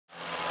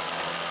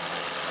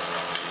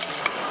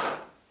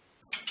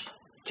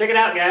Check it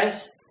out,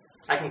 guys.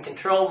 I can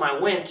control my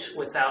winch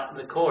without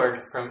the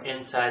cord from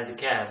inside the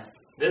cab.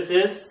 This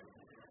is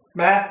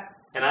Matt.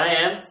 And I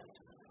am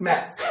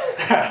Matt.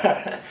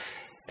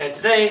 And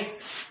today,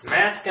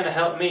 Matt's going to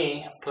help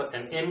me put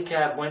an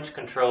in-cab winch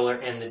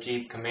controller in the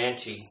Jeep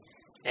Comanche.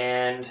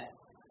 And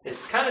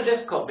it's kind of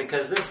difficult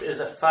because this is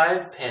a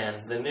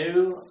 5-pin. The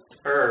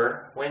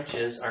newer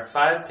winches are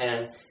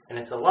 5-pin, and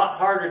it's a lot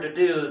harder to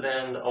do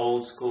than the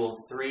old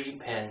school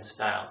 3-pin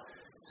style.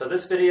 So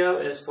this video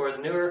is for the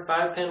newer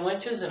 5-pin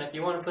winches, and if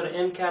you want to put an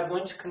in-cab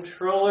winch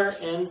controller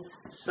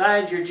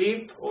inside your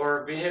Jeep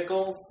or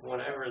vehicle,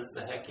 whatever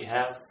the heck you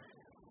have,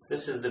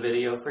 this is the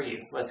video for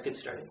you. Let's get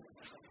started.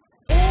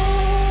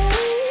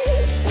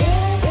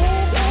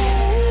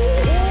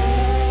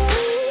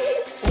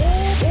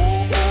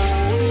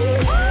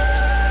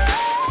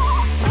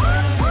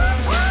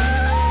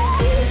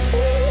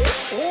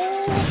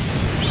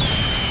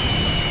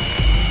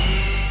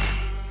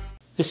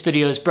 This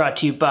video is brought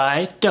to you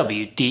by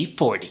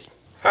WD-40.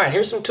 Alright,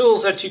 here's some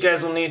tools that you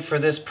guys will need for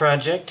this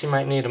project. You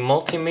might need a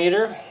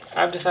multimeter.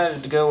 I've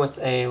decided to go with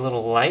a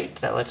little light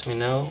that lets me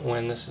know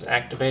when this is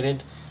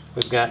activated.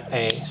 We've got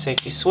a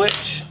safety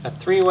switch, a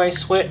 3-way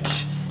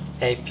switch,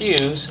 a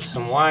fuse,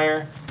 some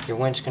wire, your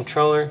winch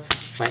controller.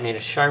 You might need a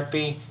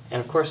Sharpie,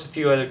 and of course a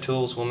few other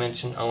tools we'll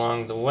mention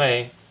along the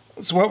way.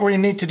 So what we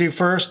need to do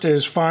first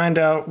is find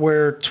out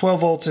where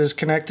 12 volts is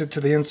connected to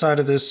the inside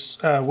of this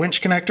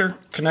winch connector.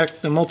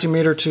 Connect the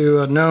multimeter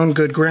to a known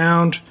good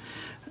ground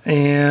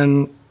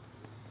and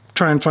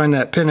try and find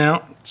that pin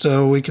out.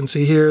 So we can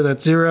see here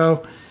that's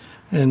 0,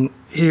 and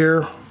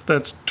here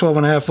that's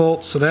 12.5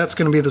 volts. So that's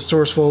going to be the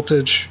source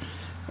voltage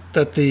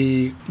that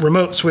the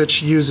remote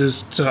switch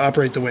uses to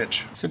operate the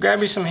winch. So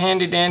grab you some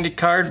handy dandy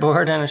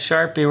cardboard and a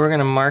Sharpie. We're going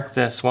to mark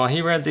this. While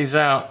he read these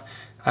out,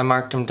 I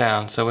marked them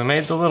down. So we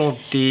made the little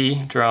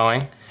D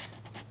drawing,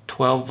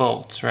 12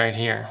 volts right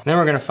here. Then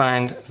we're going to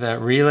find the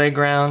relay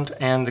ground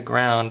and the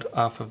ground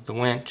off of the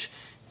winch.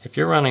 If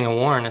you're running a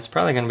Warren, it's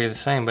probably going to be the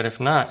same, but if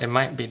not, it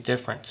might be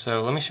different.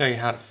 So let me show you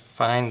how to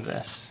find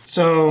this.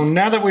 So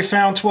now that we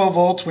found 12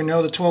 volts, we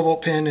know the 12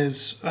 volt pin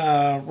is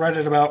right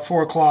at about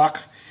 4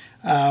 o'clock.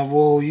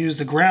 We'll use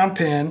the ground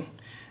pin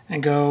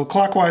and go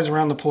clockwise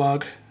around the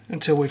plug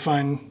until we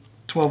find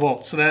 12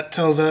 volts. So that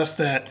tells us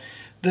that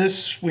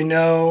this we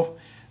know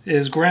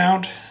is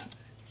ground,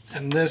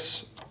 and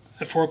this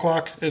at 4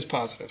 o'clock is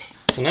positive.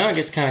 So now it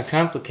gets kind of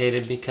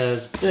complicated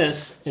because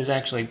this is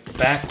actually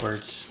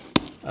backwards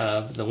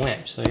of the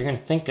winch. So you're going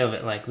to think of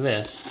it like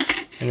this,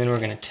 and then we're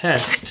going to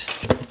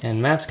test,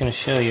 and Matt's going to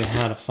show you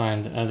how to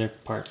find the other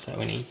parts that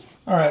we need.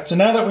 Alright, so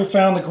now that we've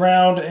found the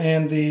ground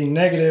and the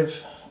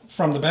negative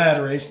from the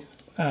battery,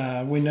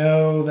 we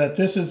know that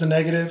this is the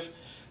negative.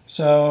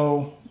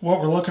 So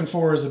what we're looking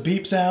for is a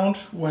beep sound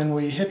when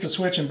we hit the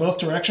switch in both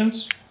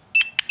directions.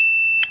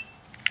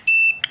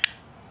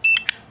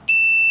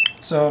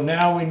 So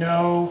now we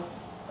know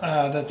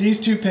that these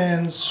two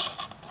pins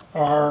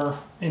are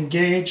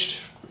engaged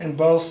in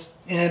both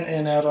in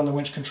and out on the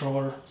winch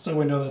controller. So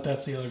we know that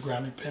that's the other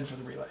grounding pin for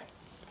the relay.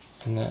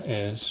 And that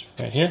is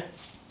right here?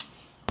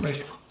 Right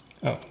here.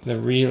 Oh, the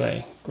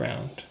relay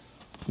ground.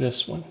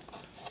 This one.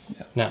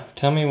 Yeah. Now,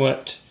 tell me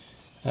what,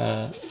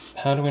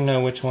 how do we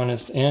know which one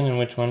is in and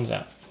which one's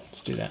out?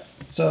 Let's do that.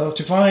 So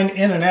to find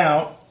in and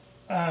out,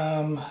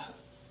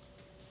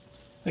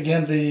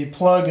 again, the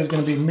plug is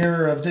going to be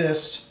mirror of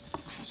this.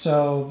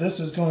 So this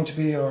is going to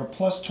be our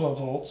plus 12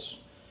 volts.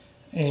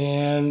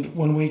 And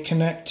when we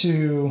connect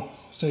to,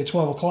 say,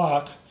 12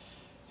 o'clock,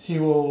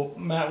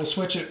 Matt will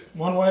switch it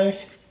one way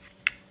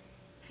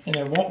and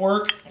it won't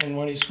work. And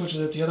when he switches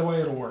it the other way,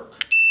 it'll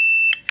work.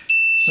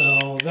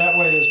 So that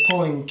way is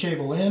pulling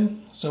cable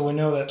in. So we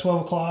know that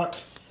 12 o'clock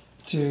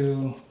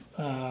to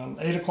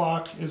 8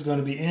 o'clock is going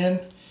to be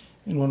in.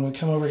 And when we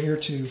come over here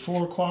to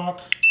 4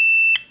 o'clock,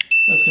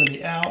 that's going to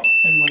be out.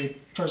 And when he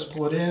tries to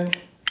pull it in,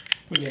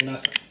 we get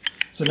nothing.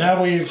 So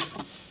now we've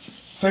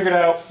figured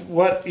out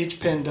what each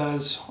pin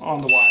does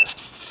on the wire.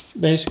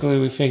 Basically,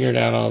 we figured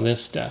out all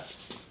this stuff.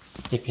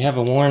 If you have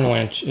a Warren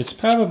winch, it's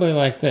probably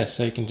like this,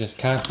 so you can just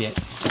copy it.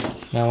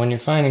 Now when you're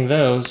finding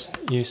those,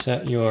 you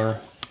set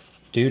your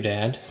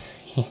doodad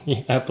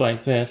up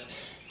like this.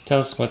 Tell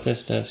us what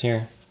this does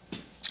here.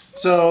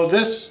 So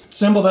this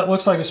symbol that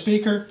looks like a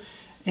speaker,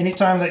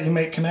 anytime that you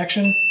make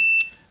connection,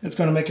 it's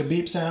going to make a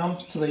beep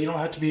sound so that you don't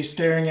have to be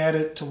staring at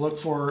it to look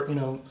for, you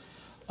know,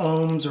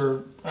 ohms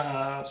or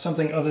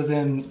something other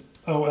than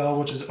OL,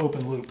 which is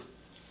open loop.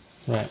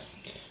 Right.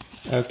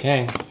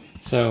 Okay.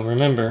 So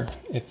remember,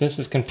 if this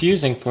is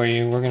confusing for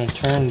you, we're going to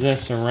turn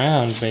this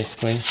around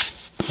basically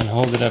and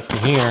hold it up to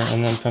here,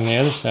 and then from the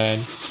other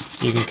side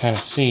you can kind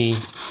of see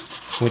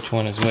which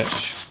one is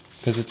which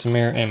because it's a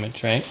mirror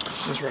image, right?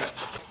 That's right.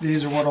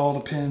 These are what all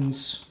the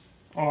pins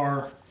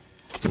are,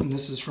 and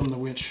this is from the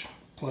winch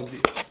plug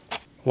view.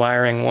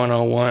 Wiring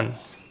 101.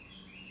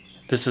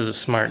 This is a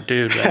smart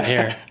dude right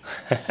here.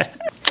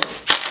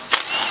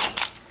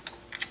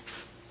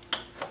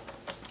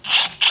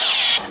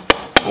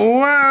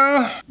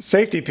 Whoa!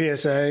 Safety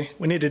PSA,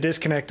 we need to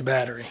disconnect the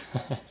battery.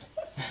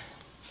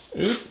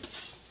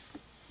 Oops.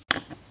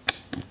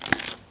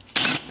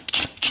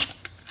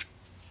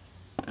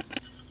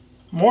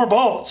 More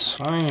bolts.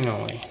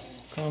 Finally.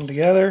 Put them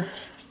together.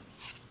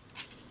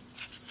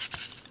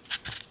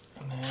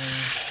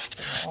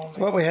 So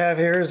what we have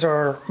here is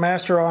our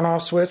master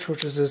on-off switch,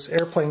 which is this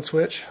airplane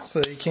switch, so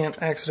that you can't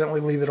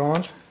accidentally leave it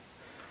on.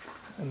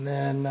 And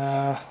then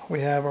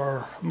we have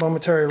our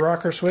momentary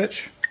rocker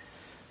switch.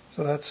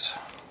 So that's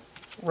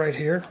right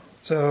here.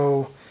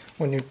 So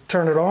when you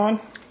turn it on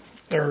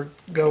or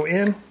go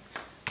in,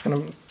 it's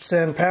going to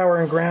send power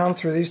and ground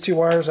through these two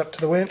wires up to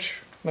the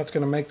winch. That's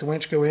going to make the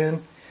winch go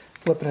in.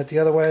 Flipping it the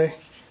other way,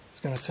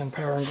 it's going to send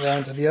power and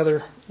ground to the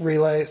other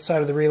relay,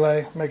 side of the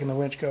relay, making the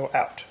winch go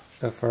out.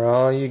 So for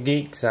all you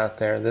geeks out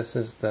there, this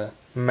is the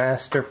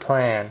master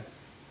plan.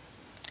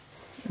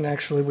 And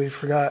actually we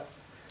forgot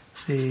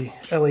the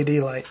LED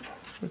light,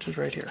 which is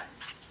right here.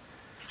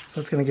 So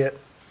it's going to get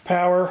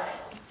power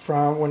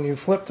from when you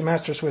flip the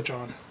master switch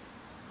on.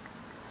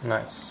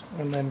 Nice.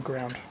 And then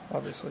ground,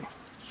 obviously.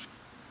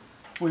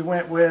 We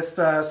went with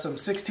some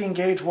 16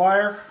 gauge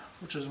wire,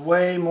 which is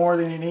way more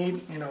than you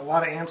need. You know, a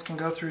lot of amps can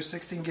go through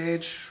 16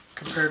 gauge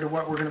compared to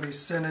what we're going to be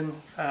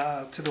sending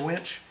to the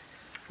winch.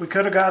 We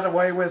could have got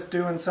away with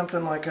doing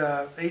something like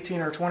a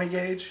 18 or 20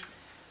 gauge.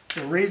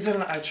 The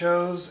reason I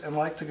chose and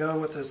like to go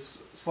with this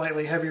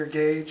slightly heavier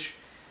gauge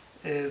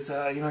is,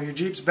 you know, your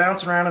Jeep's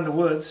bouncing around in the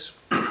woods.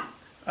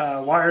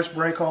 Wires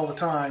break all the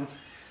time.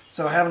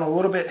 So having a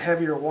little bit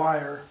heavier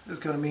wire is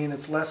going to mean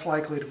it's less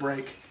likely to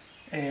break,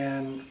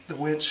 and the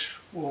winch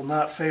will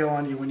not fail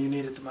on you when you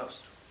need it the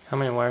most. How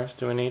many wires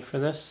do we need for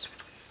this?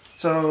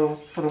 So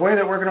for the way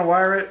that we're going to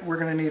wire it, we're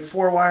going to need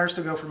 4 wires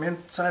to go from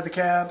inside the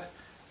cab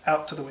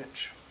out to the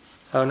winch.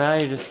 Oh, now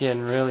you're just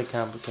getting really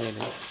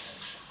complicated.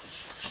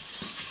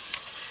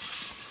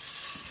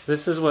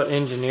 This is what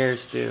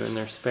engineers do in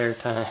their spare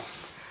time.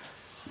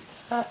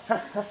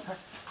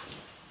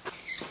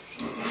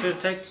 Should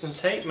have taken some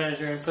tape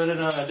measure and put it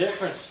on a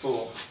different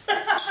spool.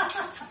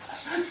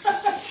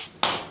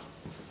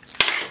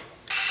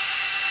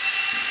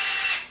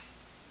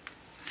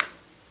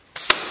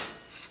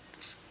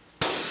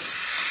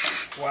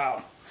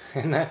 Wow.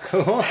 Isn't that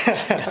cool?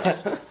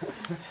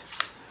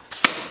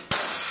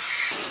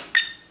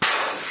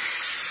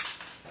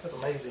 That's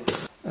amazing.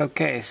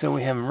 Okay, so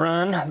we have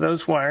run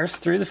those wires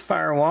through the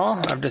firewall.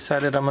 I've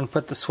decided I'm going to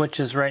put the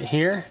switches right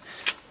here.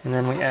 And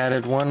then we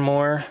added one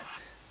more.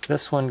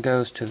 This one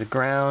goes to the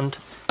ground.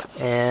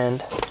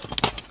 And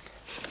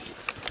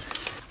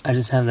I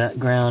just have that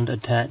ground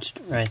attached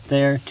right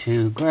there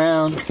to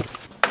ground.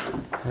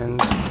 And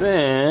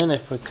then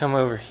if we come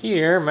over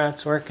here,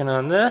 Matt's working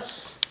on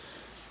this.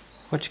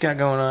 What you got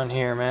going on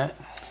here, Matt?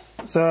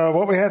 So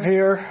what we have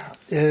here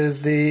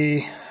is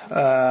the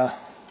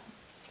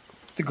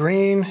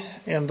green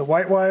and the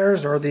white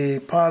wires are the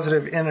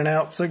positive in and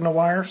out signal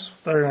wires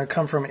that are going to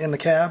come from in the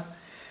cab.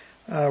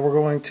 We're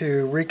going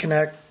to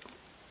reconnect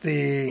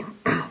the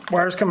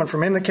wires coming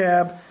from in the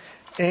cab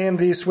and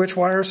these switch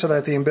wires so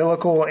that the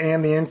umbilical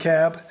and the in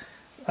cab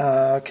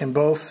can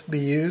both be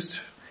used.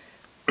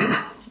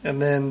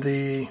 And then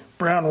the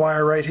brown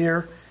wire right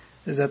here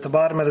is at the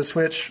bottom of the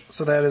switch,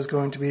 so that is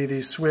going to be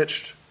the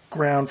switched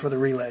ground for the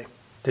relay.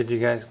 Did you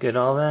guys get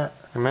all that?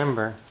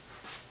 Remember,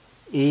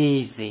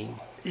 easy.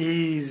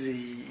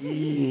 Easy.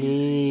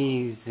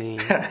 Easy.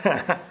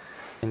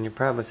 And you're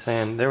probably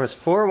saying, there was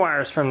 4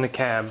 wires from the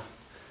cab,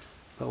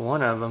 but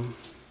one of them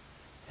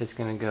is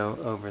going to go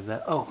over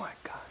that. Oh my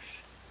gosh.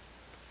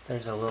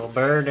 There's a little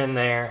bird in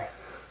there.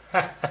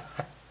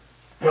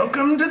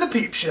 Welcome to the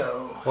peep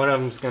show. One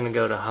of them's going to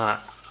go to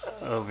hot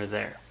over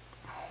there.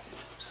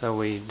 So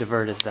we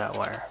diverted that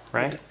wire,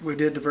 right? We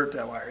did divert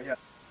that wire, yeah.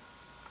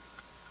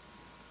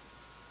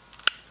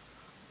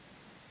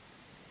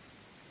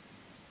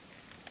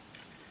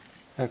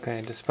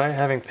 Okay, despite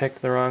having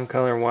picked the wrong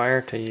color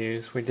wire to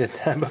use, we did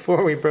that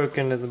before we broke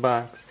into the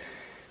box.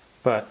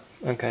 But,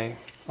 okay,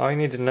 all you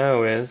need to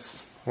know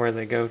is where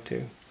they go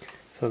to.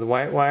 So the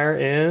white wire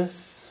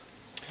is,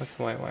 what's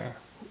the white wire?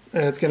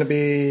 It's going to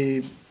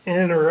be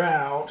in or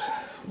out.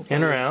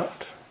 In or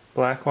out.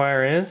 Black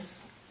wire is?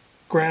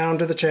 Ground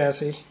to the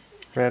chassis.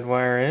 Red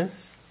wire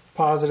is?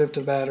 Positive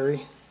to the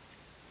battery.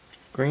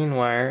 Green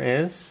wire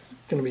is?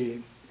 Going to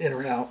be in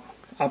or out,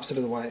 opposite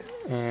of the white.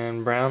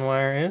 And brown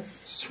wire is?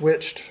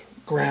 Switched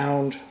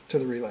ground to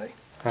the relay.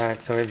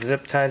 Alright, so we've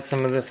zip tied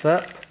some of this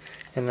up,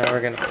 and now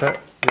we're going to put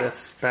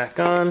this back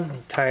on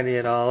and tidy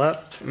it all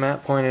up.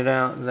 Matt pointed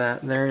out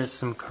that there is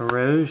some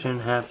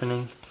corrosion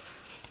happening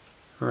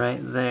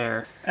right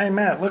there. Hey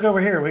Matt, look over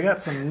here. We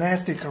got some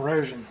nasty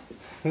corrosion.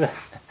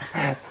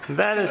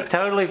 That is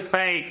totally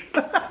fake.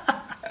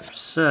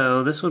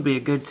 So this would be a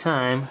good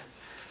time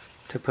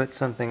to put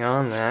something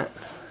on that.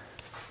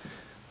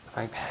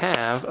 I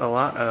have a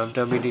lot of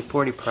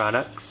WD-40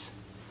 products.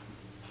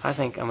 I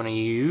think I'm going to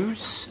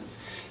use,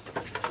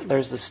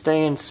 there's the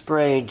Stay and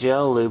Spray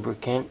Gel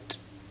Lubricant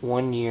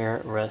 1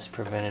 year rust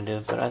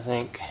preventative, but I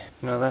think,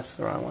 no, that's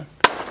the wrong one.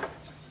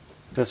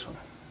 This one.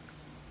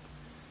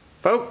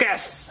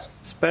 Focus!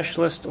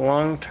 Specialist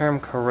Long-Term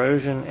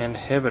Corrosion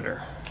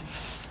Inhibitor.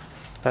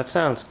 That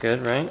sounds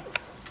good, right?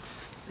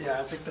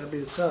 Yeah, I think that'd be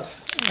the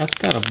stuff. That's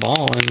got a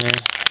ball in there.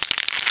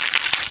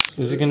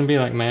 Is it going to be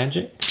like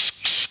magic?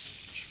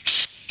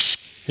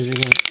 Is it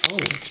going to... Oh,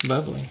 it's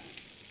bubbling.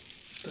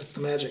 That's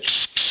the magic.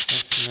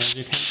 That's the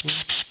magic happening?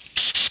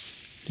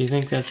 Do you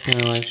think that's going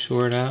to like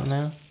short out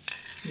now?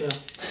 No.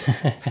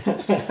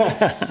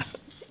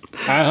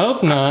 I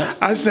hope not.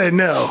 I say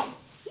no.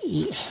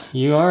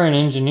 You are an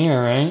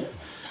engineer, right?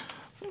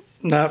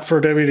 Not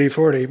for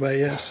WD-40, but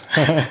yes.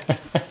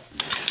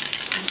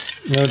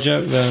 No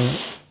joke though.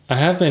 I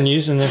have been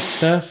using this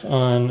stuff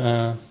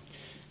on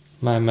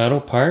my metal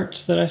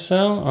parts that I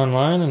sell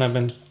online, and I've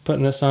been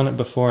putting this on it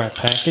before I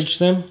package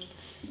them,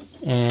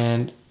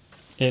 and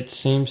it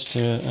seems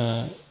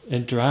to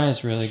it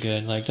dries really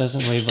good. Like,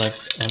 doesn't leave like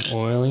an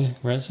oily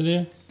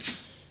residue.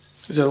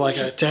 Is it like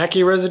a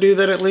tacky residue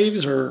that it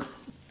leaves, or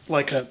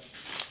like a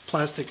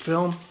plastic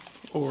film,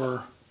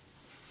 or?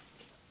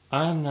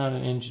 I'm not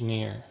an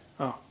engineer.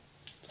 Oh.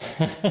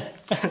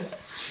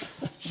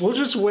 We'll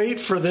just wait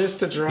for this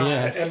to dry,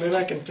 yes. And then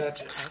I can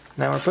touch it.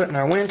 Now we're putting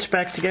our winch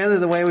back together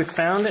the way we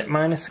found it,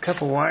 minus a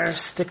couple wires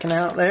sticking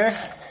out there.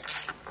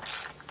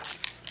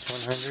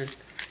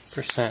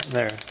 100%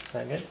 there. Is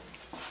that good?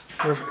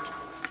 Perfect.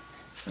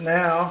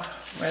 Now,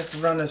 we have to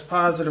run this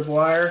positive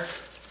wire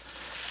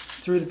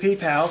through the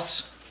peep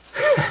house.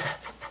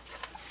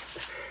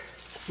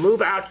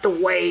 Move out the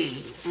way.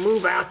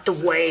 Move out the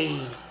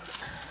way.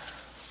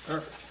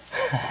 Perfect.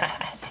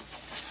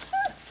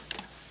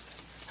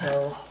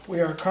 So,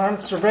 we are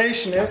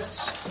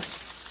conservationists.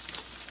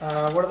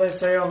 What do they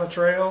say on the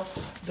trail?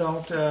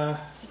 Don't,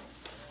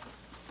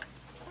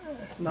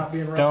 not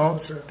being rough.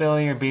 Don't spill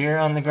your beer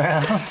on the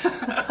ground.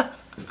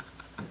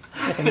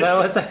 Isn't that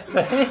what they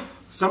say?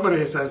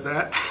 Somebody says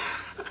that.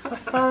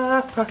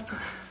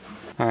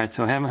 Alright,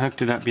 so I haven't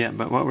hooked it up yet,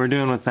 but what we're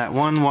doing with that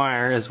one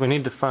wire is we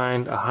need to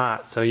find a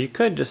hot. So you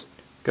could just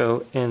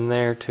go in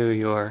there to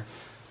your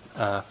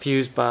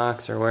fuse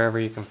box or wherever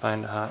you can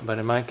find a hot, but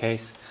in my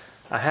case,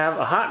 I have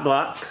a hot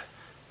block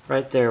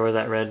right there where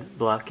that red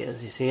block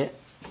is. You see it?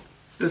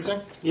 This thing?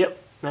 Yep,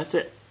 that's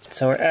it.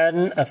 So we're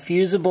adding a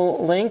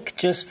fusible link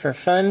just for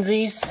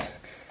funsies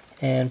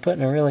and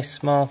putting a really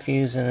small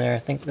fuse in there. I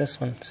think this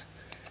one's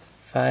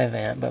 5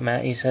 amp, but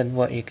Matt, you said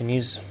what, you can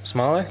use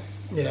smaller?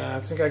 Yeah, I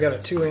think I got a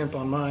 2 amp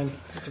on mine.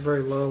 It's a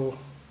very low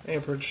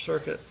amperage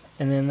circuit.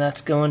 And then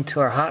that's going to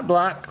our hot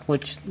block,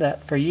 which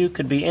that for you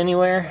could be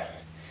anywhere.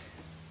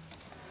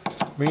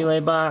 Relay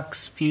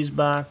box, fuse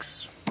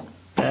box,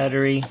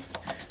 battery,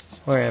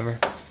 wherever.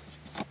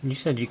 You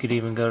said you could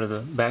even go to the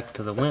back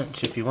to the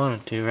winch if you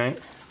wanted to, right?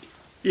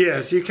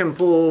 Yes, you can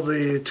pull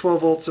the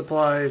 12 volt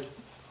supply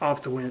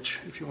off the winch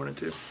if you wanted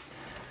to.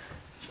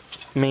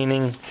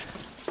 Meaning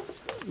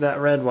that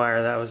red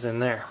wire that was in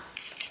there.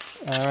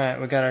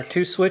 Alright, we got our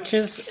 2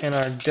 switches and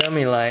our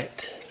dummy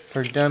light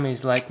for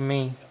dummies like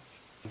me.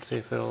 Let's see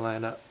if it'll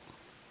light up.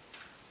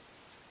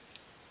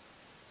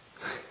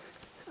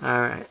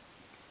 Alright.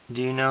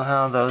 Do you know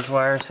how those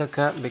wires hook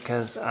up?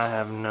 Because I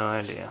have no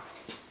idea.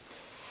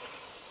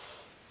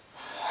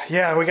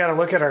 Yeah, we got to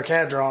look at our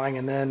CAD drawing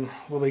and then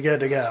we'll be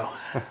good to go.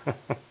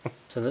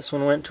 So this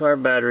one went to our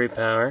battery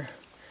power,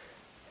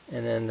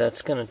 and then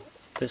that's gonna,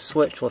 this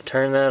switch will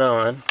turn that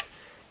on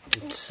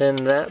and send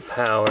that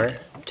power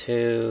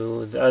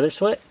to the other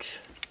switch.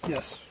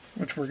 Yes,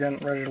 which we're getting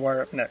ready to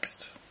wire up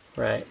next.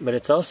 Right, but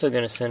it's also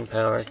going to send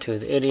power to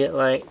the idiot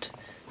light.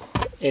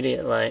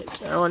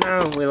 Oh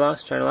no, we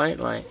lost our light.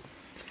 The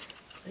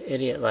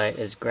idiot light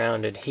is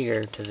grounded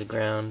here to the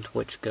ground,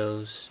 which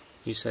goes,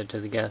 you said, to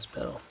the gas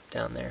pedal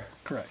down there.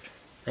 Correct.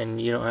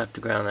 And you don't have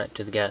to ground that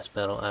to the gas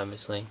pedal,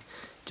 obviously.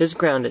 Just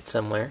ground it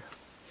somewhere.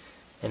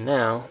 And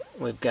now,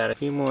 we've got a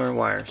few more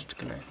wires to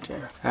connect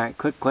here. Alright,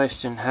 quick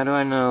question. How do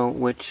I know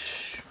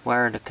which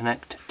wire to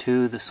connect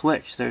to the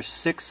switch? There's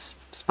 6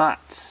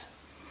 spots.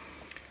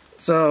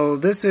 So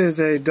this is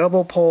a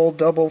double pole,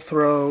 double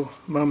throw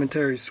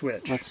momentary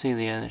switch. Let's see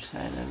the other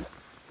side of it.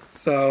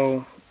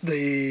 So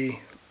the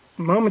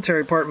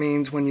momentary part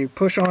means when you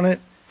push on it,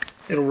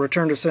 it'll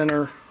return to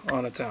center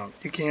on its own.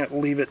 You can't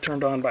leave it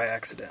turned on by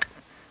accident.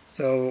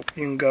 So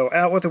you can go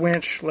out with the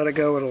winch, let it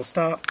go, it'll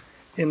stop.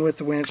 In with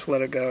the winch,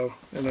 let it go,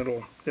 and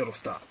it'll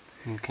stop.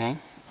 Okay.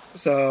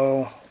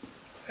 So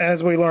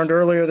as we learned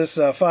earlier, this is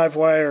a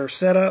 5-wire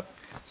setup.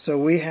 So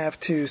we have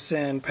to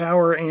send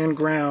power and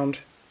ground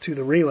to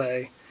the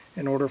relay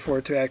in order for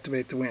it to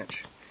activate the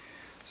winch.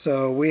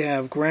 So we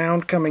have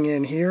ground coming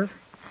in here,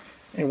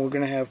 and we're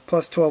going to have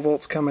plus 12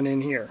 volts coming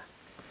in here.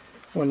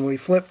 When we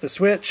flip the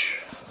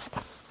switch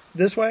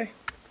this way,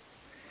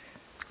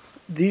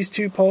 these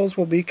 2 poles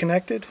will be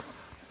connected,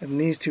 and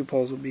these 2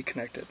 poles will be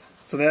connected.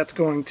 So that's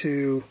going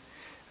to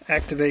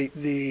activate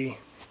the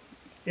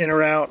in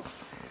or out.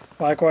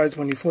 Likewise,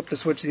 when you flip the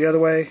switch the other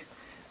way,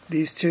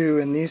 these 2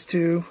 and these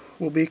 2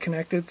 will be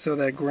connected, so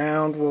that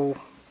ground will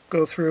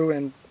go through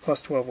and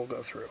plus 12 will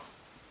go through.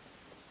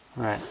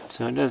 Right,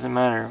 so it doesn't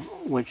matter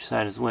which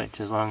side is which,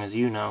 as long as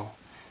you know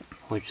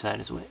which side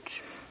is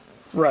which.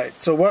 Right,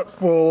 so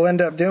what we'll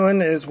end up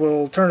doing is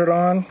we'll turn it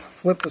on,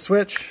 flip the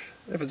switch.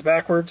 If it's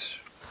backwards,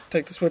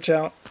 take the switch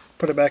out,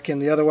 put it back in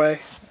the other way,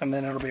 and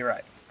then it'll be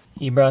right.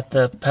 You brought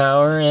the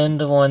power in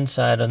to one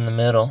side in the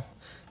middle,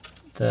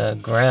 the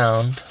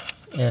ground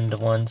into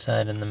one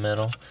side in the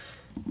middle.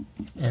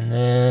 And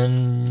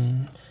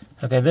then,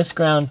 okay, this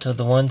ground to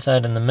the one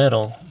side in the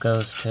middle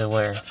goes to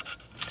where?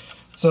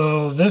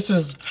 So this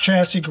is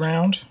chassis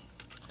ground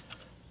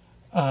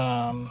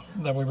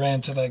that we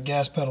ran to the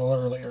gas pedal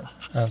earlier.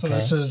 Okay. So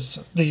this is,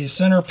 the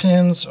center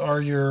pins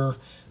are your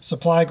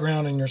supply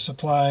ground and your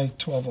supply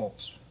 12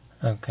 volts.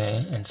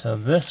 Okay, and so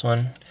this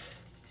one,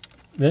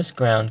 this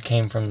ground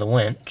came from the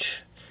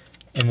winch,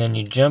 and then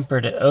you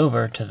jumpered it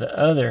over to the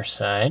other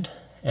side.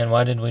 And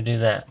why did we do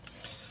that?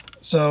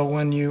 So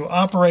when you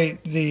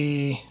operate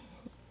the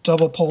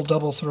double pole,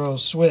 double throw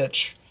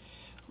switch,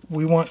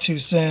 we want to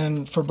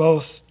send, for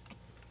both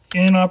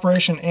in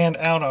operation and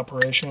out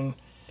operation,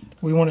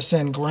 we want to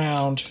send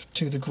ground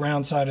to the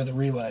ground side of the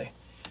relay.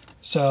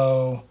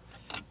 So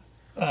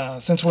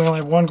since we only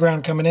have one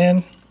ground coming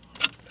in,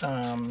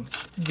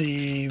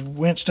 the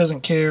winch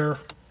doesn't care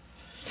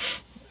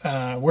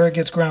where it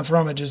gets ground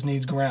from, it just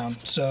needs ground.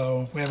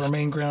 So we have our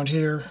main ground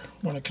here.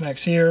 When it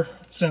connects here,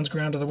 it sends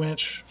ground to the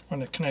winch.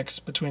 When it connects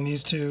between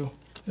these two,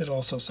 it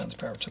also sends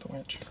power to the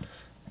winch.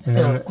 And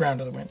then, ground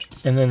to the winch.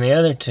 And then the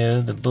other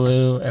two, the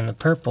blue and the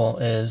purple,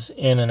 is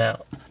in and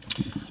out.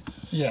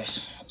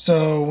 Yes.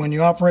 So when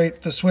you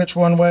operate the switch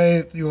one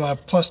way, you'll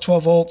have plus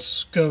 12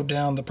 volts go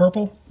down the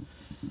purple.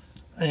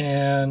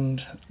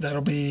 And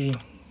that'll be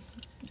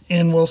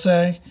in, we'll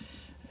say.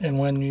 And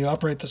when you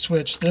operate the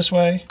switch this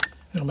way,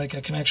 it'll make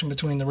a connection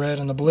between the red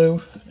and the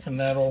blue, and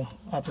that'll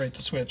operate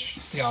the switch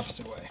the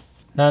opposite way.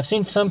 Now I've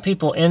seen some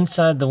people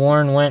inside the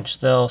Warren winch,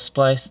 they'll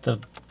splice the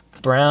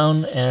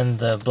brown and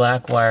the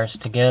black wires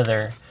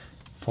together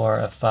for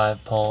a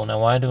 5-pole. Now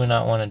why do we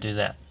not want to do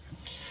that?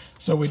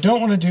 So we don't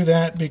want to do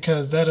that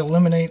because that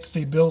eliminates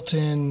the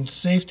built-in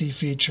safety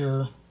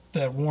feature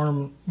that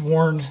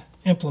Warren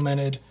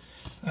implemented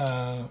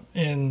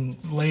in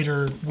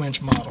later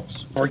winch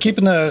models. We're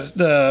keeping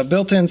the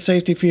built-in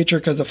safety feature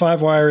because the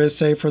 5-wire is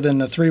safer than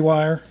the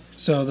 3-wire.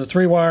 So the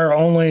 3-wire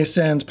only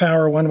sends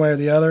power one way or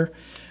the other.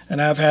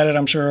 And I've had it,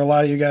 I'm sure a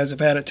lot of you guys have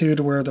had it too,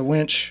 to where the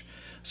winch,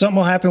 something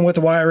will happen with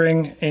the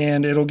wiring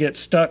and it'll get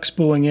stuck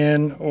spooling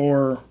in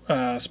or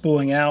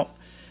spooling out.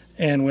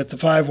 And with the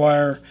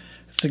 5-wire,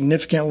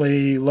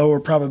 significantly lower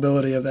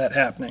probability of that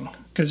happening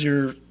because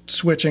you're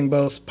switching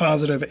both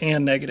positive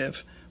and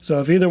negative.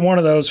 So if either one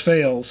of those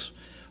fails,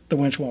 the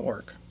winch won't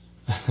work.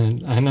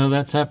 I know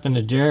that's happened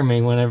to Jeremy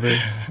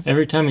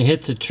every time he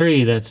hits a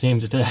tree, that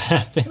seems to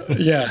happen.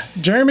 Yeah,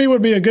 Jeremy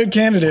would be a good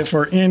candidate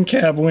for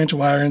in-cab winch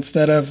wire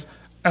instead of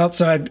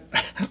outside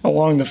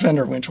along the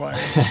fender winch wire.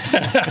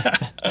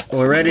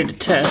 We're ready to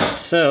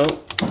test, so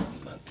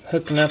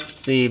hooking up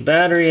the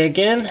battery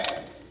again.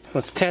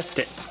 Let's test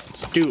it.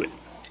 Let's do it.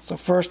 So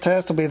first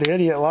test will be the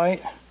idiot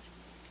light.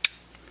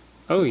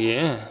 Oh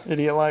yeah.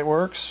 Idiot light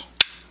works.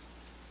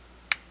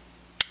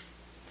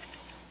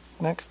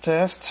 Next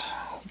test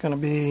is going to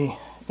be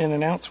in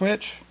and out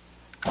switch.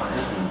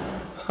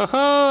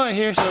 Oh, I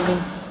hear something.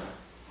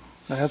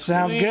 That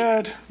sounds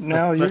good.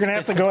 Now you're going to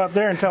have to go up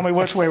there and tell me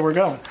which way we're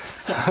going.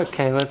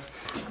 Okay,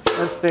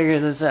 let's figure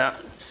this out.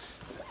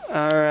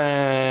 All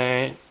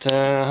right,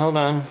 hold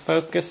on,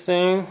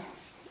 focusing.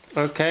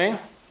 Okay.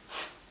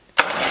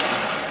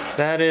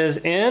 That is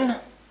in.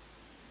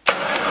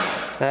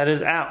 That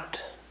is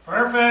out.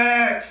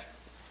 Perfect.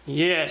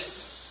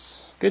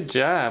 Yes. Good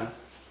job.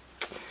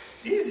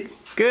 Easy.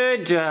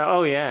 Good job.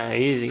 Oh yeah,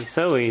 easy.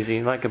 So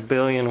easy. Like a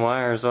billion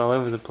wires all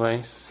over the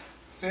place.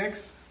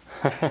 6.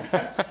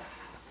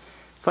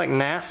 It's like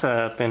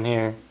NASA up in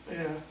here.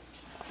 Yeah.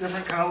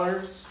 Different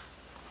colors.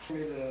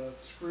 The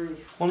screws.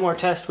 One more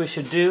test we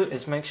should do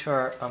is make sure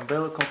our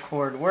umbilical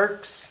cord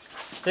works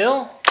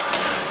still.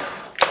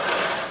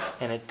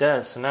 And it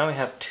does. So now we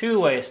have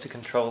 2 ways to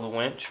control the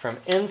winch, from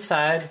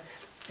inside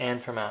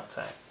and from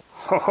outside.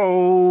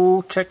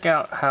 Oh, check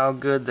out how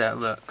good that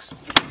looks.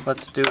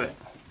 Let's do it.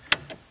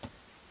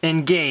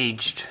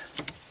 Engaged.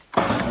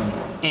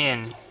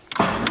 In.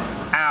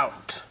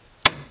 Out.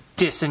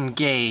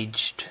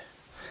 Disengaged.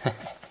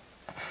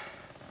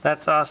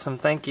 That's awesome.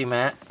 Thank you,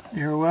 Matt.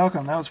 You're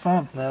welcome. That was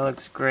fun. That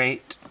looks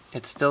great.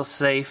 It's still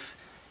safe,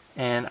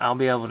 and I'll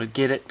be able to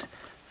get it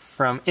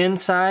from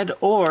inside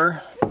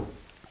or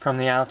from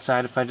the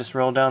outside if I just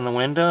roll down the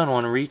window and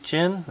want to reach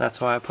in.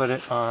 That's why I put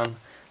it on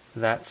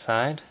that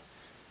side,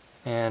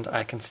 and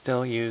I can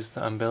still use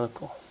the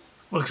umbilical.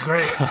 Looks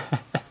great.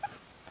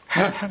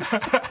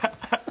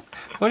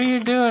 What are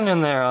you doing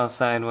in there all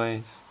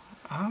sideways?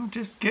 I'm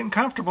just getting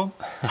comfortable.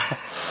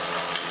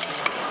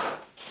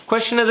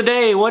 Question of the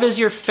day: what is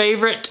your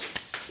favorite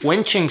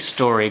winching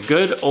story,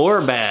 good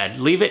or bad?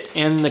 Leave it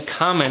in the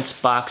comments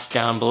box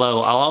down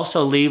below. I'll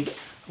also leave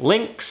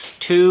links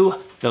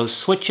to those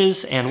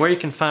switches and where you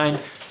can find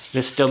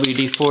this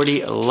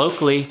WD-40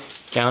 locally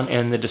down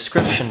in the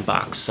description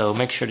box, so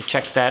make sure to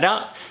check that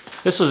out.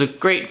 This was a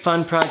great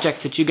fun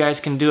project that you guys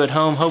can do at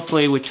home.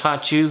 Hopefully we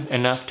taught you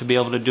enough to be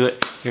able to do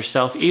it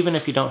yourself, even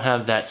if you don't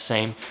have that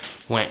same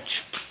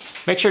winch.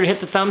 Make sure to hit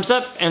the thumbs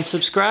up and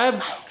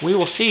subscribe. We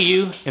will see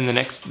you in the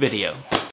next video.